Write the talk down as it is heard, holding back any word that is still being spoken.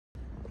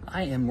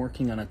I am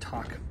working on a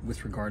talk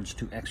with regards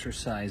to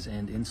exercise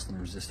and insulin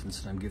resistance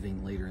that I'm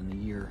giving later in the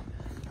year.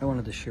 I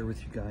wanted to share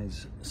with you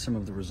guys some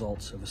of the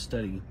results of a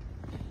study.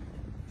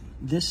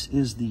 This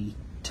is the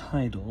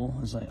title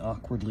as I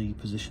awkwardly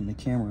position the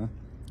camera.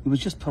 It was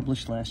just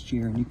published last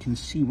year, and you can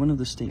see one of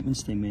the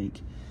statements they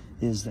make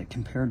is that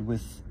compared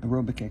with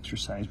aerobic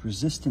exercise,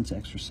 resistance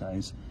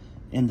exercise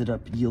ended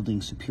up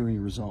yielding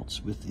superior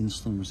results with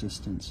insulin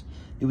resistance.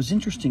 It was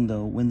interesting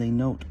though when they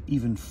note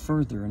even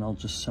further, and I'll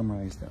just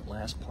summarize that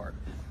last part,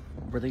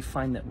 where they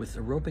find that with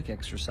aerobic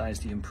exercise,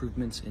 the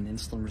improvements in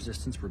insulin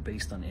resistance were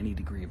based on any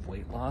degree of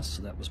weight loss,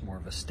 so that was more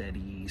of a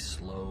steady,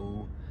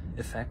 slow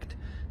effect.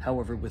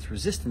 However, with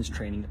resistance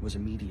training, it was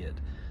immediate.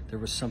 There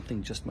was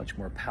something just much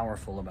more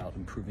powerful about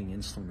improving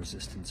insulin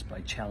resistance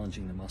by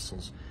challenging the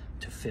muscles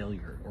to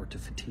failure or to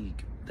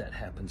fatigue that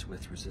happens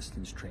with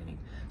resistance training.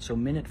 So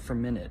minute for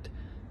minute,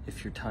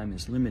 if your time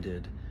is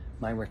limited,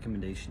 my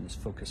recommendation is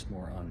focus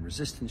more on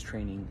resistance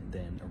training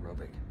than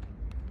aerobic.